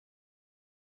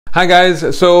Hi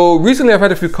guys, so recently I've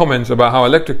had a few comments about how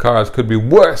electric cars could be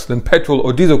worse than petrol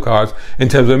or diesel cars in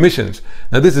terms of emissions.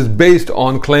 Now this is based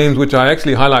on claims which I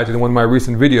actually highlighted in one of my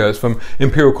recent videos from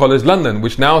Imperial College London,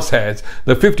 which now says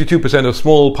that 52% of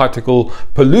small particle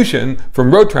pollution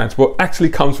from road transport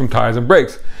actually comes from tyres and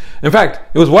brakes. In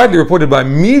fact, it was widely reported by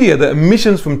media that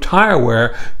emissions from tyre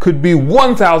wear could be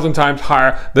 1,000 times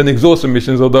higher than exhaust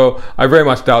emissions, although I very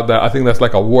much doubt that. I think that's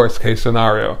like a worst case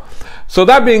scenario. So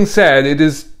that being said, it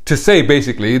is to say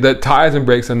basically that tyres and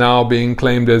brakes are now being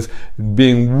claimed as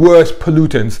being worse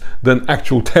pollutants than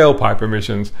actual tailpipe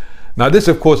emissions. Now this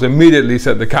of course immediately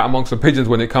set the cat amongst the pigeons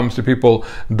when it comes to people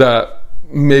that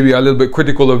maybe are a little bit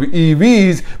critical of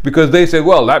EVs, because they say,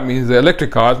 well, that means the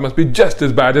electric cars must be just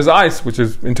as bad as ICE, which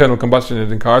is internal combustion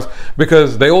engine cars,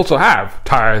 because they also have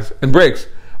tyres and brakes.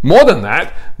 More than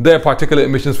that, their particulate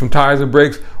emissions from tyres and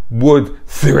brakes would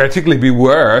theoretically be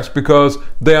worse because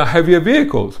they are heavier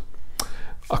vehicles.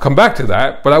 I'll come back to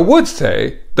that, but I would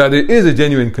say that it is a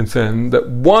genuine concern that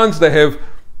once they have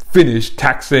finished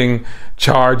taxing,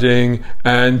 charging,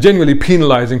 and generally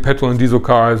penalizing petrol and diesel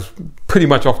cars pretty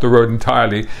much off the road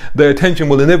entirely, their attention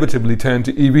will inevitably turn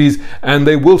to EVs, and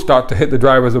they will start to hit the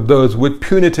drivers of those with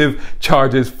punitive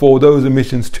charges for those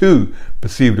emissions too,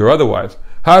 perceived or otherwise.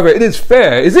 However, is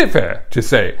it fair to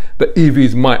say that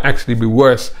EVs might actually be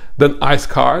worse than ICE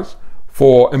cars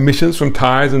for emissions from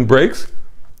tyres and brakes?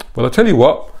 Well, I'll tell you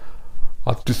what,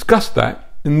 I'll discuss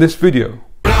that in this video.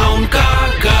 Brown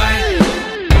car guy.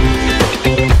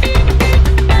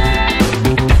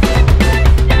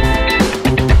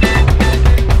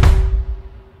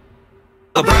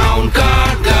 A brown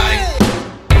car guy.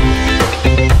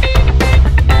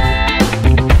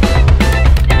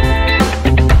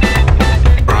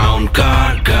 Brown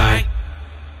car guy.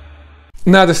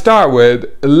 Now to start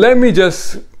with, let me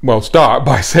just start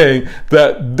by saying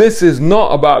that this is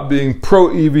not about being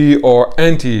pro-EV or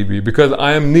anti-EV, because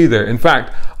I am neither. In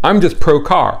fact, I'm just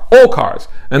pro-car, all cars,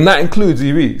 and that includes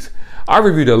EVs. I've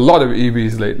reviewed a lot of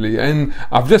EVs lately, and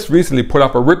I've just recently put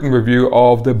up a written review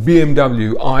of the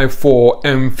BMW i4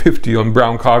 M50 on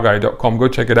browncarguy.com. Go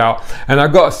check it out. And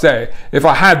I've got to say, if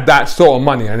I had that sort of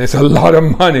money, and it's a lot of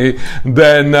money,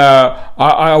 then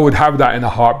I would have that in a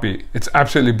heartbeat. It's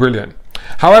absolutely brilliant.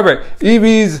 However,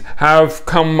 EVs have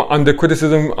come under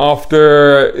criticism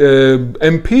after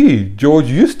MP George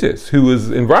Eustice, who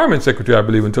was Environment Secretary, I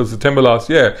believe, until September last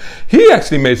year. He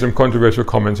actually made some controversial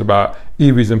comments about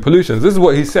EVs and pollution. This is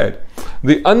what he said.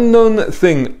 The unknown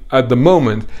thing at the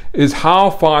moment is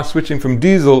how far switching from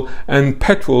diesel and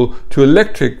petrol to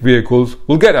electric vehicles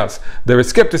will get us. There is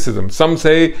skepticism. Some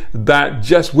say that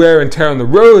just wear and tear on the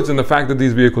roads and the fact that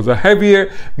these vehicles are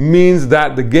heavier means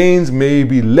that the gains may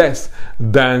be less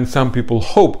than some people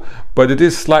hope, but it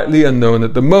is slightly unknown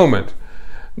at the moment.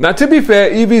 Now, to be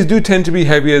fair, EVs do tend to be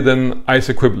heavier than ICE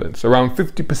equivalents, around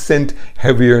 50%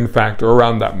 heavier in fact, or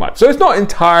around that much. So it's not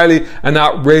entirely an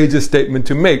outrageous statement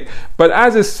to make, but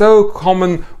as is so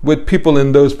common with people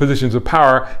in those positions of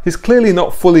power, he's clearly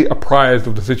not fully apprised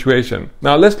of the situation.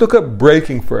 Now let's look at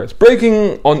braking first.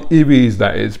 Braking on EVs,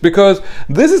 that is, because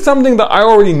this is something that I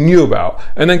already knew about,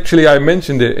 and actually I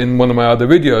mentioned it in one of my other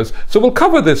videos. So we'll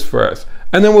cover this first,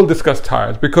 and then we'll discuss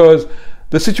tires, because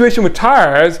the situation with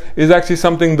tires is actually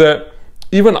something that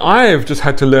even I've just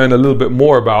had to learn a little bit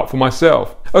more about for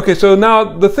myself. Okay, so now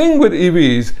the thing with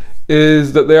EVs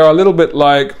is that they are a little bit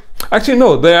like, actually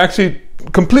no, they're actually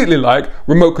completely like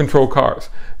remote control cars.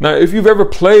 Now, if you've ever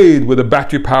played with a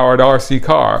battery powered RC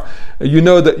car, you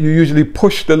know that you usually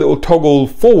push the little toggle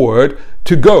forward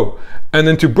to go, and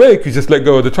then to brake, you just let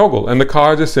go of the toggle and the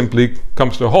car just simply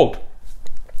comes to a halt.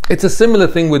 It's a similar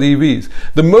thing with EVs.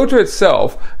 The motor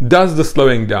itself does the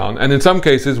slowing down, and in some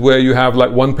cases where you have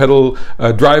like one pedal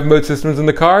drive mode systems in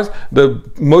the cars, the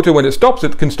motor, when it stops,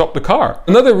 it can stop the car.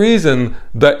 Another reason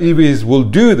that EVs will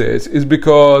do this is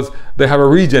because they have a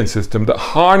regen system that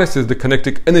harnesses the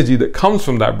kinetic energy that comes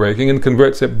from that braking and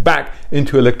converts it back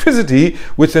into electricity,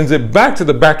 which sends it back to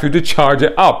the battery to charge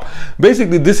it up.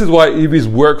 Basically, this is why EVs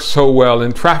work so well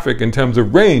in traffic in terms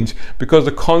of range, because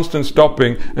the constant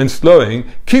stopping and slowing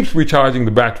keeps recharging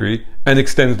the battery and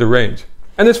extends the range.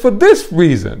 And it's for this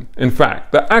reason, in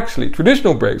fact, that actually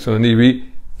traditional brakes on an EV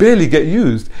barely get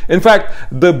used. In fact,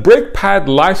 the brake pad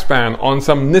lifespan on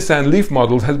some Nissan Leaf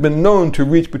models has been known to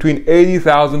reach between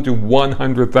 80,000 to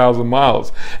 100,000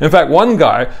 miles. In fact, one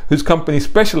guy whose company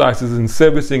specializes in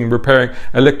servicing and repairing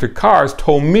electric cars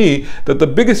told me that the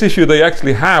biggest issue they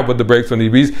actually have with the brakes on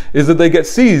EVs is that they get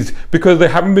seized because they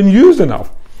haven't been used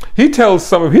enough. He tells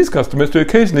some of his customers to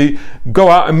occasionally go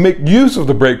out and make use of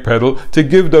the brake pedal to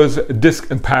give those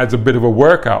discs and pads a bit of a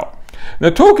workout. Now,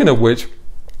 talking of which,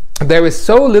 there is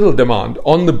so little demand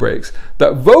on the brakes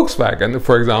that Volkswagen,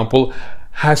 for example,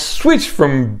 has switched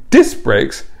from disc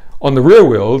brakes on the rear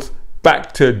wheels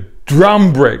back to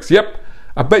drum brakes. Yep,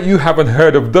 I bet you haven't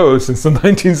heard of those since the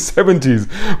 1970s.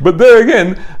 But there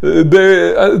again,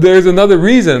 there is another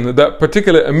reason that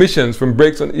particulate emissions from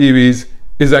brakes on EVs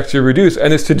is actually reduced,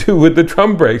 and it's to do with the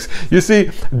drum brakes. You see,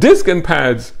 disc and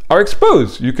pads are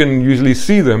exposed. You can usually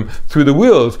see them through the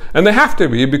wheels, and they have to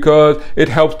be because it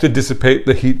helps to dissipate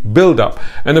the heat buildup.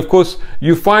 And of course,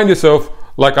 you find yourself,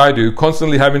 like I do,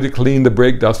 constantly having to clean the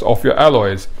brake dust off your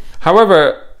alloys.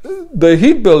 However, the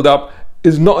heat buildup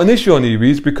is not an issue on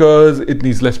EVs because it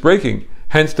needs less braking.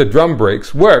 Hence the drum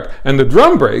brakes work, and the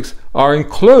drum brakes are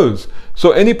enclosed.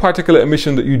 So any particulate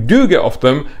emission that you do get off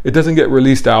them, it doesn't get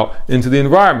released out into the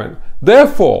environment.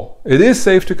 Therefore, it is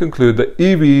safe to conclude that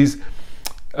EVs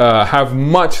have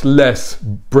much less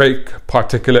brake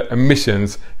particulate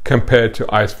emissions compared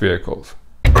to ICE vehicles.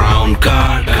 Brown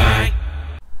car guy.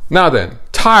 Now then,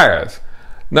 tires.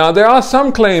 Now there are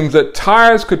some claims that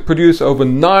tires could produce over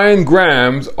 9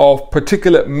 grams of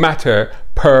particulate matter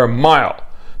per mile.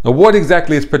 Now what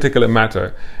exactly is particulate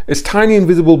matter? It's tiny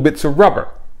invisible bits of rubber.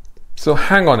 So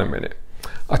hang on a minute.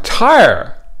 A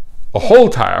tire, a whole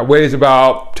tire, weighs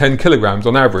about 10 kilograms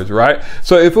on average, right?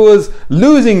 So if it was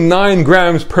losing 9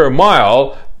 grams per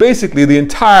mile, basically the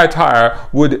entire tire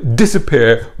would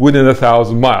disappear within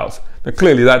 1,000 miles. Now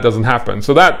clearly that doesn't happen.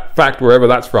 So that fact, wherever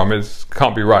that's from,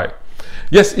 can't be right.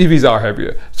 Yes, EVs are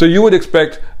heavier. So you would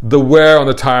expect the wear on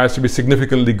the tires to be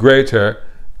significantly greater.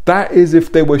 That is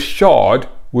if they were shod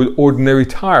with ordinary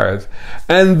tires.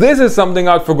 And this is something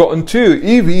I'd forgotten too.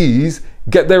 EVs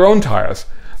get their own tires.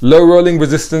 Low rolling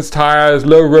resistance tires,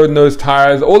 low road nose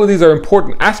tires, all of these are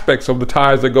important aspects of the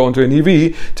tires that go into an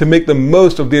EV to make the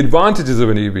most of the advantages of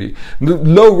an EV.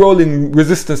 Low rolling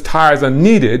resistance tires are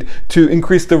needed to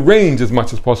increase the range as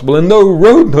much as possible, and low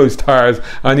road nose tires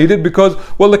are needed because,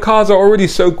 well, the cars are already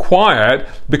so quiet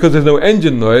because there's no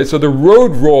engine noise, so the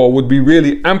road roar would be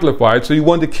really amplified, so you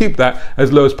want to keep that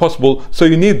as low as possible, so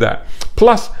you need that.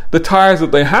 Plus, the tires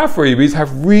that they have for EVs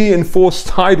have reinforced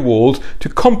sidewalls to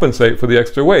compensate for the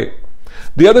extra weight.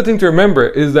 The other thing to remember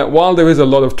is that while there is a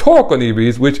lot of torque on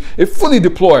EVs, which if fully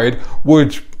deployed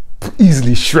would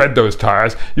easily shred those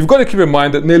tires, you've got to keep in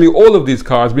mind that nearly all of these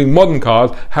cars, being modern cars,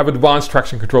 have advanced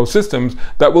traction control systems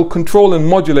that will control and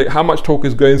modulate how much torque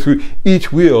is going through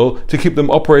each wheel to keep them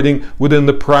operating within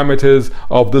the parameters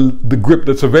of the grip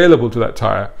that's available to that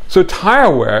tire. So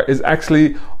tire wear is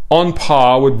actually on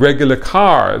par with regular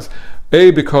cars,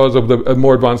 A, because of the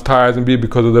more advanced tires, and B,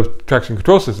 because of the traction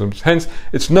control systems. Hence,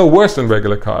 it's no worse than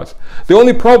regular cars. The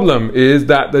only problem is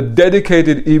that the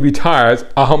dedicated EV tires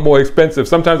are more expensive,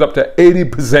 sometimes up to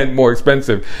 80% more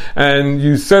expensive. And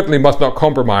you certainly must not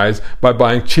compromise by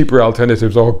buying cheaper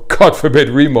alternatives or, God forbid,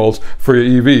 remolds for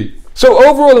your EV. So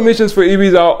overall emissions for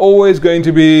EVs are always going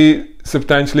to be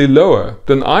substantially lower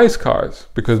than ICE cars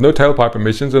because no tailpipe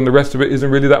emissions, and the rest of it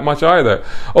isn't really that much either.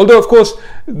 Although, of course,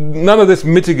 none of this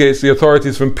mitigates the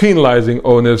authorities from penalizing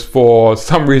owners for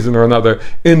some reason or another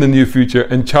in the near future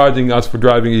and charging us for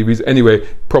driving EVs anyway,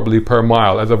 probably per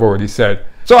mile, as I've already said.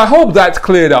 So I hope that's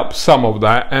cleared up some of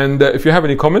that, and if you have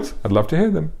any comments, I'd love to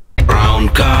hear them. Brown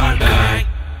car guy.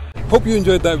 Hope you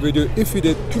enjoyed that video. If you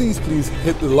did, please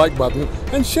hit the like button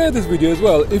and share this video as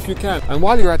well if you can. And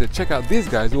while you're at it, check out these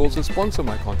guys who also sponsor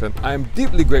my content. I am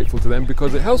deeply grateful to them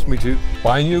because it helps me to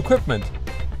buy new equipment,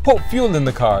 put fuel in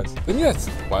the cars, and yes,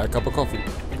 buy a cup of coffee.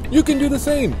 You can do the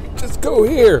same. Just go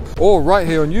here or right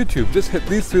here on YouTube. Just hit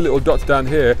these 3 little dots down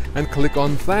here and click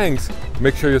on thanks.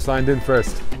 Make sure you're signed in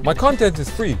first. My content is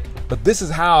free, but this is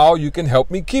how you can help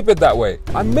me keep it that way.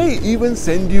 I may even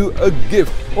send you a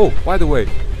gift. Oh, by the way,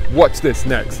 watch this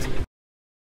next.